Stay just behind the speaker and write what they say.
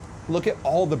Look at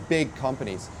all the big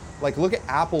companies. Like look at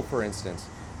Apple, for instance.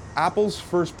 Apple's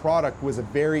first product was a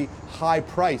very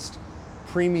high-priced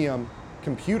premium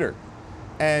computer.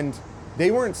 And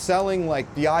they weren't selling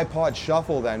like the iPod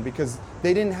Shuffle then because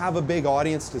they didn't have a big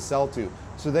audience to sell to.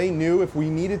 So they knew if we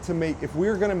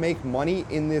were gonna make money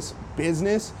in this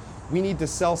business, we need to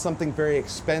sell something very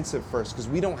expensive first because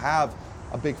we don't have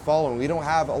a big following. We don't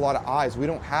have a lot of eyes. We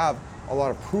don't have a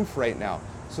lot of proof right now.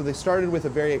 So they started with a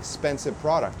very expensive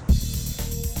product.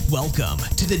 Welcome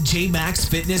to the J-Max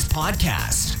Fitness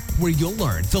Podcast, where you'll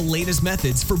learn the latest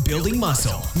methods for building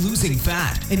muscle, losing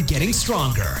fat, and getting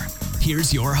stronger.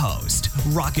 Here's your host,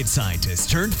 rocket scientist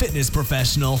turned fitness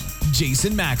professional,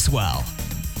 Jason Maxwell.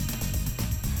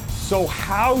 So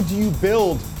how do you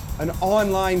build an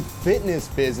online fitness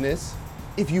business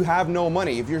if you have no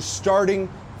money, if you're starting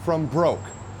from broke?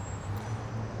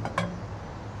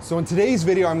 So in today's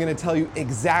video, I'm gonna tell you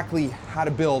exactly how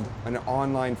to build an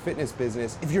online fitness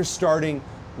business if you're starting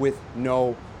with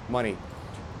no money.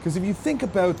 Because if you think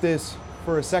about this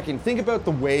for a second, think about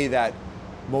the way that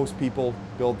most people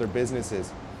build their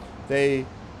businesses. They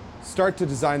start to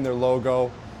design their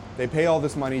logo, they pay all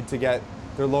this money to get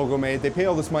their logo made, they pay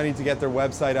all this money to get their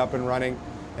website up and running,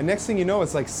 and next thing you know,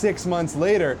 it's like 6 months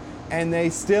later, and they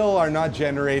still are not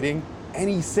generating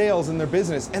any sales in their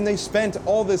business, and they spent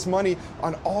all this money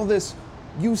on all this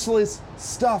useless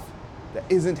stuff that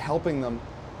isn't helping them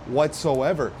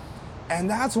whatsoever. And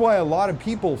that's why a lot of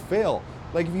people fail.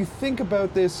 Like if you think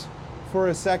about this for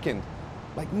a second,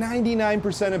 like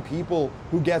 99% of people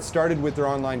who get started with their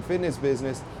online fitness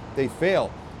business, they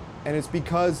fail. And it's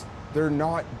because they're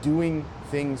not doing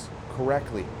things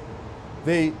correctly.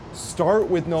 They start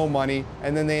with no money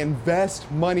and then they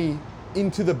invest money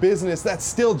into the business that's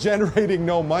still generating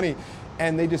no money,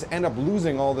 and they just end up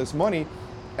losing all this money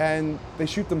and they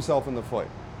shoot themselves in the foot.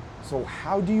 So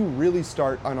how do you really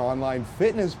start an online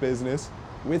fitness business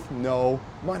with no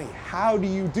money? How do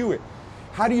you do it?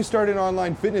 How do you start an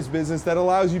online fitness business that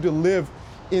allows you to live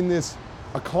in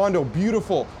a condo,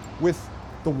 beautiful, with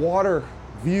the water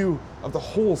view of the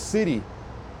whole city?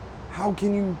 How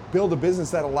can you build a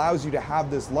business that allows you to have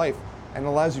this life and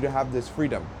allows you to have this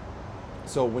freedom?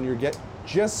 So when you're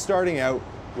just starting out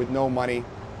with no money,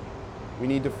 we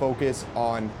need to focus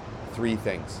on 3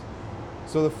 things.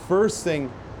 So the first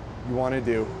thing you want to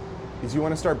do is you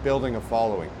want to start building a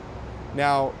following.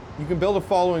 Now, you can build a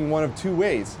following one of 2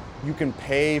 ways. You can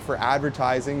pay for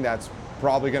advertising that's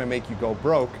probably going to make you go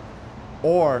broke,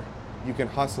 or you can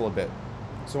hustle a bit.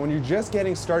 So when you're just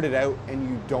getting started out and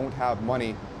you don't have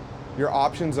money, your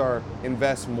options are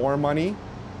invest more money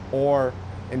or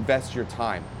invest your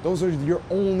time. Those are your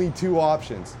only 2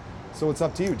 options. So it's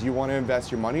up to you. Do you want to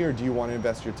invest your money or do you want to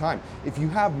invest your time? If you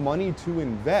have money to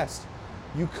invest,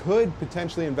 you could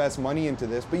potentially invest money into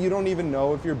this, but you don't even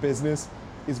know if your business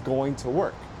is going to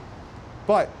work.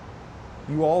 But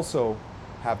you also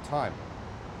have time.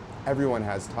 Everyone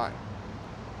has time.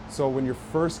 So when you're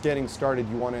first getting started,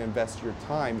 you want to invest your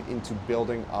time into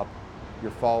building up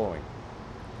your following.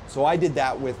 So I did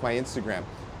that with my Instagram.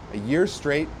 A year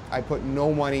straight, I put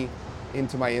no money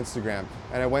into my Instagram,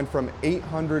 and I went from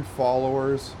 800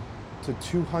 followers to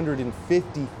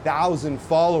 250,000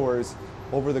 followers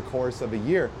over the course of a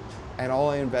year, and all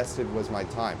I invested was my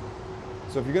time.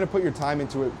 So if you're gonna put your time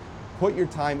into it, put your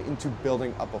time into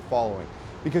building up a following,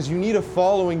 because you need a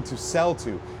following to sell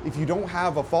to. If you don't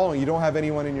have a following, you don't have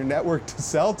anyone in your network to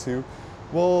sell to,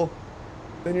 well,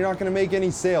 then you're not gonna make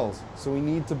any sales. So we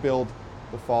need to build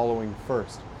the following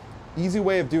first. Easy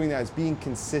way of doing that is being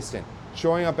consistent,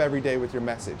 showing up every day with your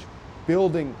message,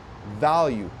 building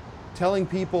value, telling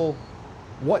people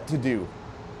what to do,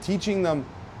 teaching them,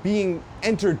 being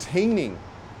entertaining.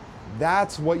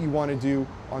 That's what you want to do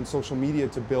on social media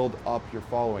to build up your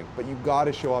following, but you got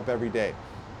to show up every day.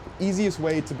 The easiest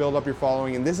way to build up your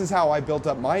following, and this is how I built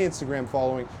up my Instagram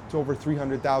following to over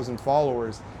 300,000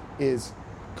 followers, is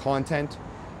content,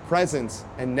 presence,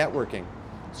 and networking.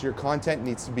 So your content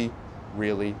needs to be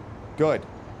really good.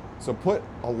 So put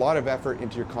a lot of effort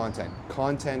into your content.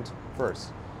 Content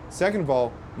first. Second of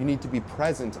all, you need to be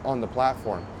present on the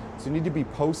platform. So you need to be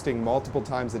posting multiple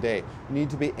times a day. You need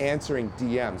to be answering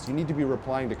DMs. You need to be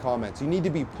replying to comments. You need to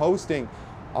be posting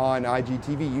on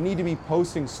IGTV. You need to be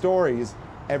posting stories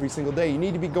every single day. You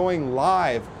need to be going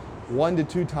live 1 to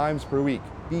 2 times per week.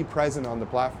 Be present on the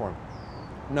platform.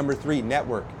 Number 3,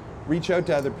 network. Reach out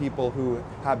to other people who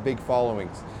have big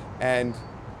followings and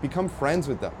become friends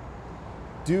with them.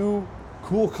 Do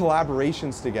cool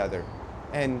collaborations together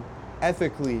and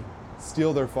ethically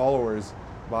steal their followers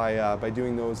by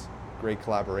doing those great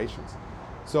collaborations.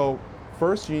 So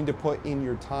first, you need to put in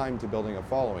your time to building a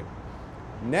following.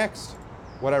 Next,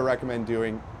 what I recommend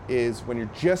doing is when you're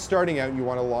just starting out and you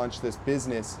want to launch this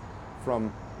business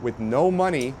with no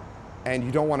money and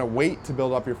you don't want to wait to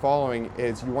build up your following,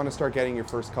 is you want to start getting your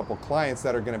first couple clients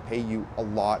that are going to pay you a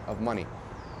lot of money.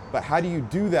 But how do you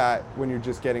do that when you're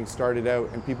just getting started out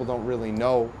and people don't really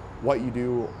know what you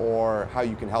do or how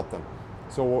you can help them?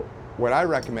 So what I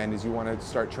recommend is you want to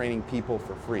start training people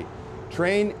for free.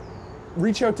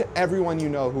 Reach out to everyone you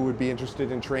know who would be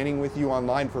interested in training with you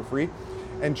online for free,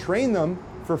 and train them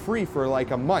for free for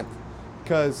like a month,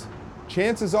 because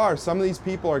chances are some of these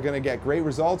people are going to get great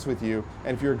results with you,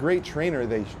 and if you're a great trainer,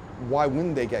 why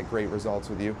wouldn't they get great results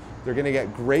with you? They're going to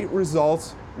get great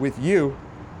results with you,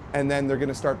 and then they're going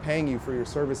to start paying you for your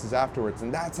services afterwards,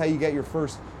 and that's how you get your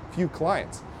first few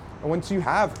clients. And once you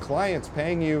have clients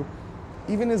paying you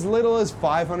even as little as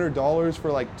 $500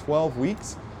 for like 12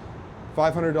 weeks,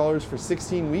 $500 for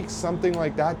 16 weeks, something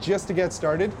like that, just to get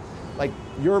started, like,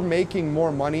 you're making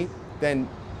more money than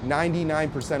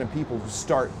 99% of people who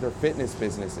start their fitness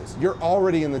businesses. You're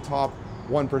already in the top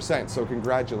 1%, so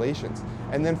congratulations.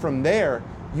 And then from there,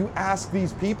 you ask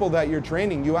these people that you're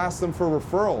training, you ask them for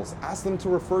referrals, ask them to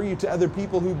refer you to other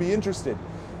people who'd be interested,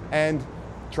 and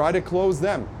try to close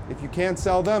them. If you can't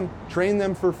sell them, train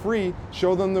them for free,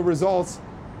 show them the results,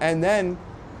 and then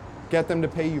get them to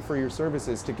pay you for your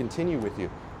services to continue with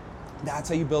you. That's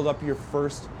how you build up your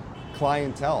first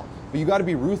clientele. But you got to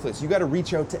be ruthless. You got to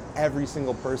reach out to every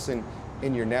single person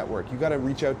in your network. You got to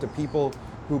reach out to people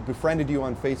who befriended you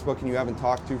on Facebook and you haven't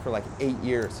talked to for like 8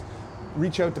 years.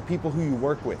 Reach out to people who you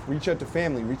work with. Reach out to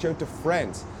family. Reach out to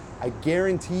friends. I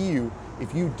guarantee you,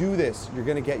 if you do this, you're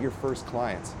going to get your first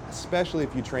clients, especially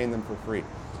if you train them for free.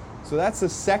 So that's the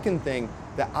second thing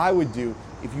that I would do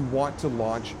if you want to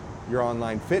launch your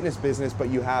online fitness business, but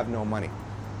you have no money.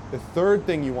 The third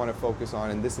thing you want to focus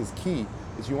on, and this is key,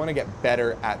 is you want to get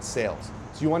better at sales.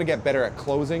 So you want to get better at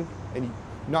closing, and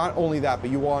not only that, but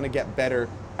you want to get better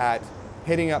at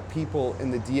hitting up people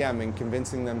in the DM and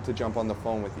convincing them to jump on the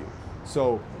phone with you.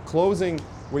 So closing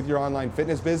with your online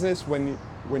fitness business, when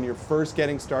you're first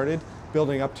getting started,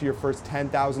 building up to your first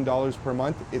 $10,000 per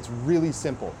month, it's really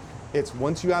simple. It's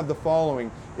once you have the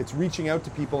following, it's reaching out to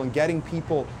people and getting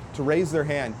people to raise their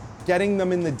hand, getting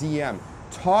them in the DM,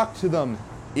 talk to them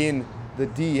in the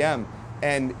DM,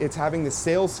 and it's having the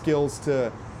sales skills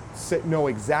to know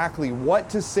exactly what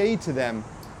to say to them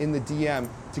in the DM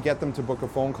to get them to book a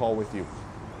phone call with you.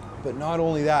 But not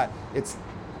only that, it's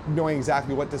knowing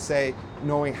exactly what to say,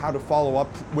 knowing how to follow up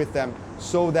with them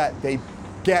so that they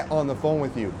get on the phone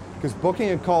with you. Because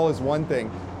booking a call is one thing,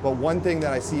 but one thing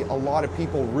that I see a lot of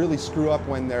people really screw up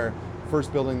when they're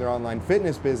first building their online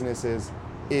fitness businesses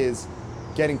is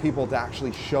getting people to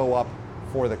actually show up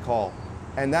for the call.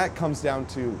 And that comes down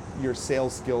to your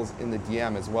sales skills in the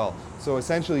DM as well. So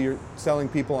essentially you're selling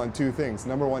people on two things.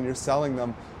 Number one, you're selling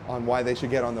them on why they should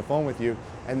get on the phone with you.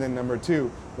 And then number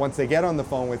two, once they get on the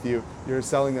phone with you, you're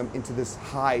selling them into this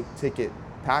high ticket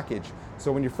package.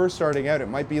 So when you're first starting out, it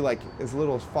might be like as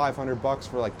little as $500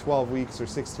 for like 12 weeks or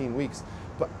 16 weeks.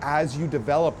 But as you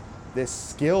develop this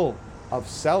skill of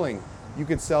selling, you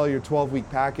could sell your 12-week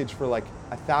package for like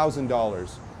 $1,000,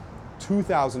 $2,000,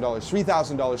 $3,000,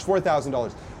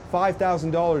 $4,000,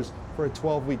 $5,000 for a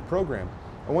 12-week program.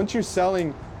 And once you're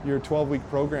selling your 12-week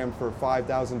program for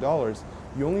 $5,000,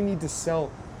 you only need to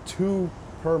sell 2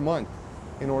 per month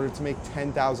in order to make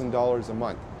 $10,000 a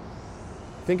month.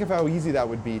 Think of how easy that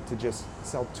would be to just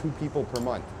sell 2 people per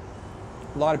month.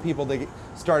 A lot of people, they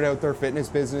start out their fitness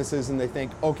businesses and they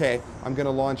think, okay, I'm going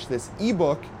to launch this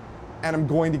ebook and I'm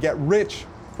going to get rich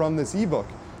from this ebook.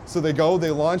 So they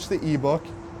launch the ebook,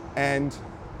 and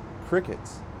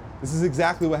crickets. This is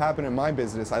exactly what happened in my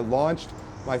business. I launched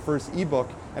my first ebook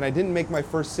and I didn't make my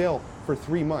first sale for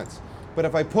 3 months. But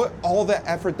if I put all the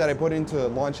effort that I put into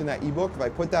launching that ebook, if I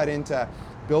put that into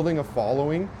building a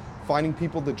following, finding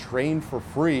people to train for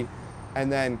free, and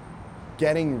then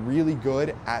getting really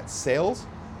good at sales,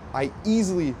 I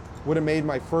easily would have made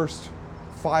my first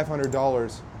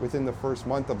 $500 within the first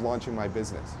month of launching my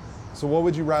business. So what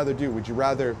would you rather do? Would you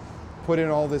rather put in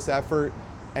all this effort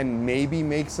and maybe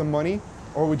make some money?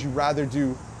 Or would you rather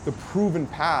do the proven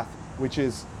path, which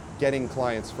is getting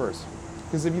clients first?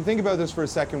 Because if you think about this for a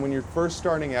second, when you're first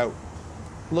starting out,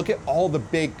 look at all the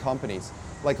big companies.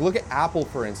 Like look at Apple,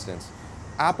 for instance.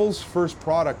 Apple's first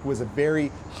product was a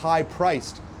very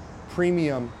high-priced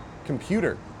premium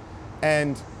computer.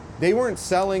 And they weren't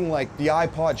selling like the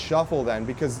iPod Shuffle then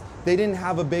because they didn't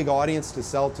have a big audience to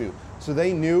sell to. So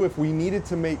they knew if we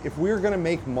were gonna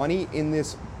make money in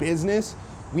this business,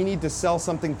 we need to sell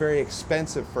something very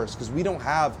expensive first because we don't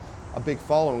have a big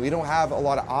following. We don't have a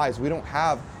lot of eyes. We don't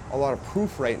have a lot of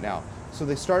proof right now. So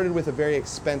they started with a very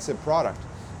expensive product.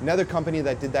 Another company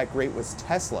that did that great was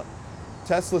Tesla.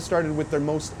 Tesla started with their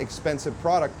most expensive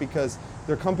product because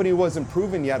their company wasn't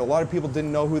proven yet. A lot of people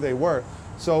didn't know who they were.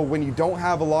 So when you don't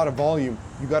have a lot of volume,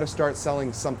 you got to start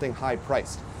selling something high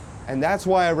priced. And that's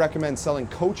why I recommend selling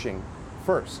coaching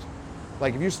first.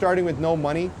 Like if you're starting with no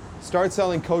money, start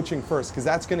selling coaching first, because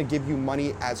that's going to give you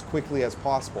money as quickly as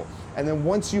possible. And then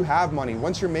once you have money,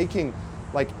 once you're making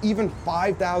like even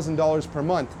 $5,000 per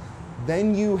month,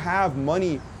 then you have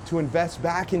money to invest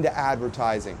back into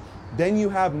advertising. Then you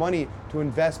have money to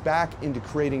invest back into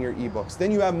creating your ebooks.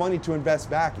 Then you have money to invest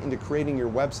back into creating your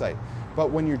website.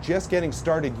 But when you're just getting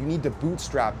started, you need to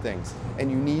bootstrap things, and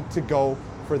you need to go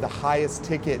for the highest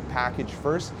ticket package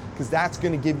first, because that's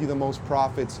going to give you the most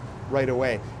profits right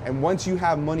away. And once you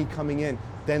have money coming in,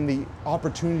 then the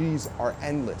opportunities are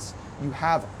endless. You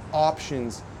have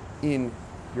options in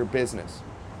your business.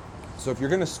 So if you're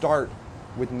going to start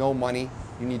with no money,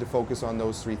 you need to focus on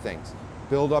those three things.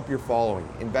 Build up your following.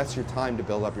 Invest your time to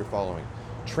build up your following.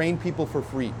 Train people for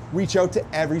free. Reach out to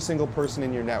every single person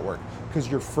in your network, because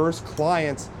your first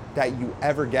clients that you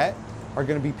ever get are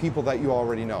going to be people that you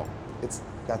already know.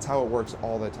 That's how it works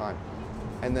all the time.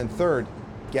 And then third,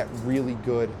 get really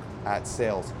good at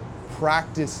sales.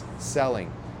 Practice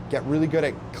selling. Get really good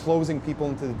at closing people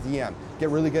into the DM. Get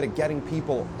really good at getting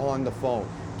people on the phone.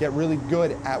 Get really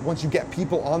good at, once you get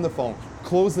people on the phone,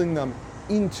 closing them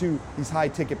into these high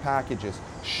ticket packages,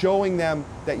 showing them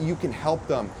that you can help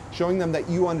them, showing them that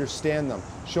you understand them,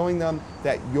 showing them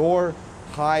that your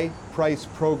high price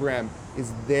program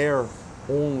is their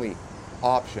only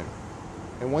option.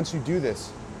 And once you do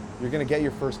this, you're going to get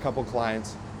your first couple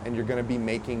clients, and you're going to be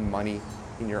making money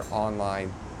in your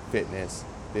online fitness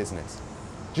business.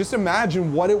 Just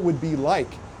imagine what it would be like.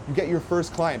 You get your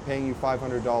first client paying you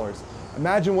 $500.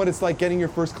 Imagine what it's like getting your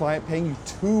first client paying you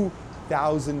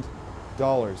 $2,000.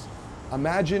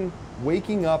 Imagine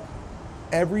waking up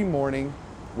every morning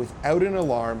without an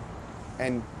alarm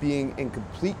and being in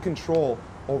complete control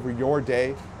over your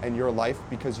day and your life,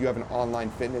 because you have an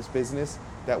online fitness business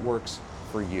that works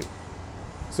for you.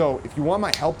 So if you want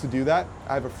my help to do that,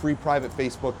 I have a free private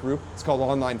Facebook group. It's called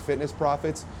Online Fitness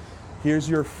Profits. Here's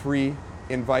your free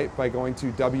invite by going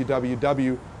to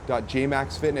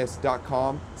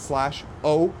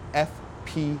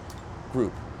www.jmaxfitness.com/OFP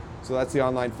group. So that's the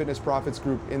Online Fitness Profits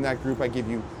group. In that group, I give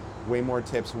you way more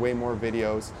tips, way more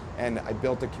videos, and I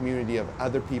built a community of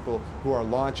other people who are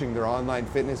launching their online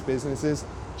fitness businesses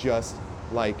just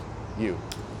like you.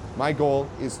 My goal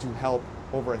is to help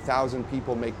over 1,000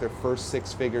 people make their first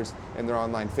 6 figures in their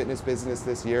online fitness business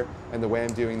this year, and the way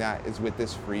I'm doing that is with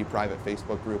this free private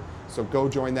Facebook group. So go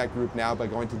join that group now by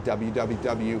going to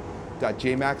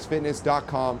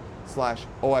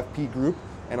www.jmaxfitness.com/OFP group,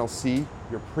 and I'll see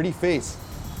your pretty face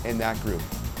in that group.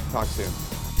 Talk soon.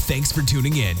 Thanks for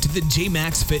tuning in to the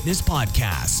J-Max Fitness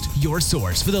Podcast, your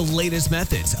source for the latest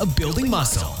methods of building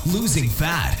muscle, losing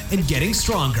fat, and getting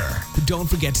stronger. Don't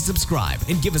forget to subscribe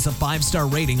and give us a 5-star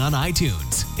rating on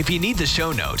iTunes. If you need the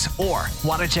show notes or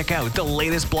want to check out the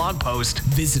latest blog post,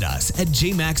 visit us at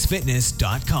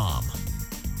jmaxfitness.com.